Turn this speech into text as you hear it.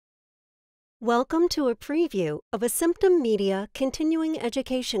Welcome to a preview of a Symptom Media continuing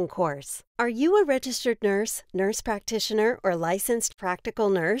education course. Are you a registered nurse, nurse practitioner, or licensed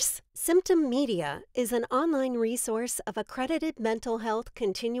practical nurse? Symptom Media is an online resource of accredited mental health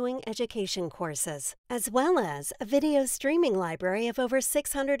continuing education courses, as well as a video streaming library of over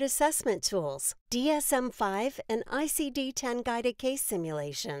 600 assessment tools, DSM-5 and ICD-10 guided case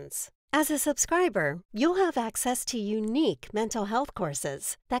simulations. As a subscriber, you'll have access to unique mental health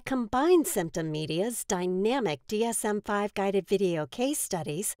courses that combine Symptom Media's dynamic DSM-5 guided video case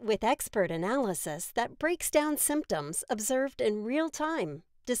studies with expert analysis that breaks down symptoms observed in real time,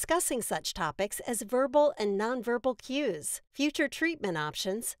 discussing such topics as verbal and nonverbal cues, future treatment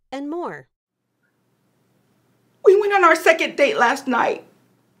options, and more. We went on our second date last night,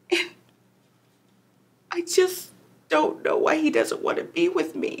 and I just don't know why he doesn't want to be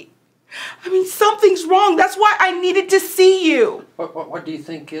with me. I mean, something's wrong. That's why I needed to see you. What do you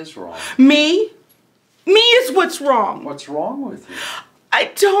think is wrong? Me? Me is what's wrong. What's wrong with you?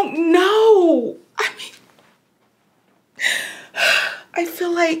 I don't know. I mean, I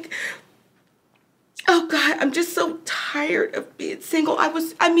feel like, oh God, I'm just so tired of being single. I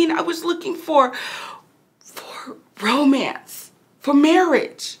was looking for romance, for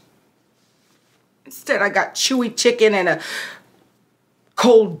marriage. Instead, I got chewy chicken and a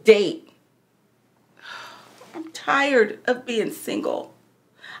cold date. I'm tired of being single.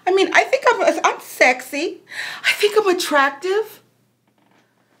 I mean, I think I'm sexy. I think I'm attractive.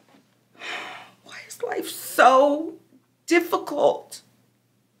 Why is life so difficult?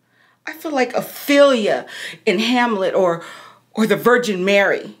 I feel like Ophelia in Hamlet or the Virgin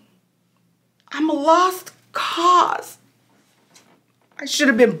Mary. I'm a lost cause. I should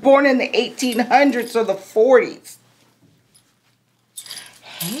have been born in the 1800s or the 40s.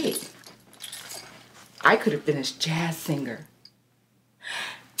 Hey, I could have been a jazz singer.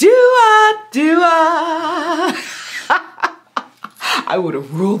 Do-ah. I would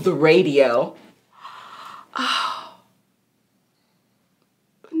have ruled the radio. Oh.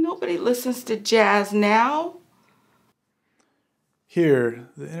 But nobody listens to jazz now. Here,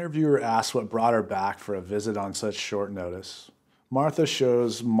 the interviewer asks what brought her back for a visit on such short notice. Martha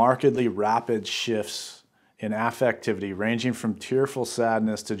shows markedly rapid shifts in affectivity, ranging from tearful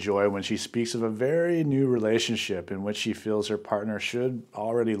sadness to joy when she speaks of a very new relationship in which she feels her partner should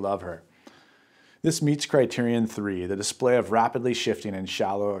already love her. This meets criterion 3, the display of rapidly shifting and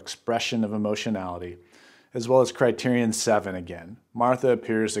shallow expression of emotionality, as well as criterion 7 again. Martha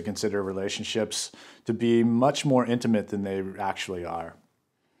appears to consider relationships to be much more intimate than they actually are.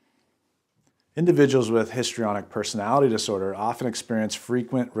 Individuals with histrionic personality disorder often experience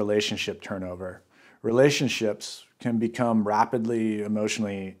frequent relationship turnover. Relationships can become rapidly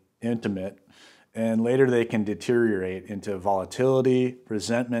emotionally intimate, and later they can deteriorate into volatility,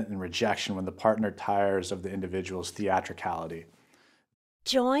 resentment, and rejection when the partner tires of the individual's theatricality.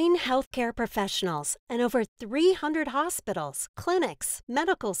 Join healthcare professionals and over 300 hospitals, clinics,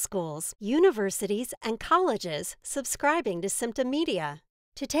 medical schools, universities, and colleges subscribing to Symptom Media.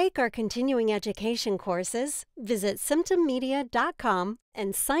 To take our continuing education courses, visit symptommedia.com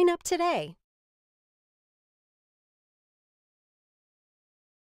and sign up today.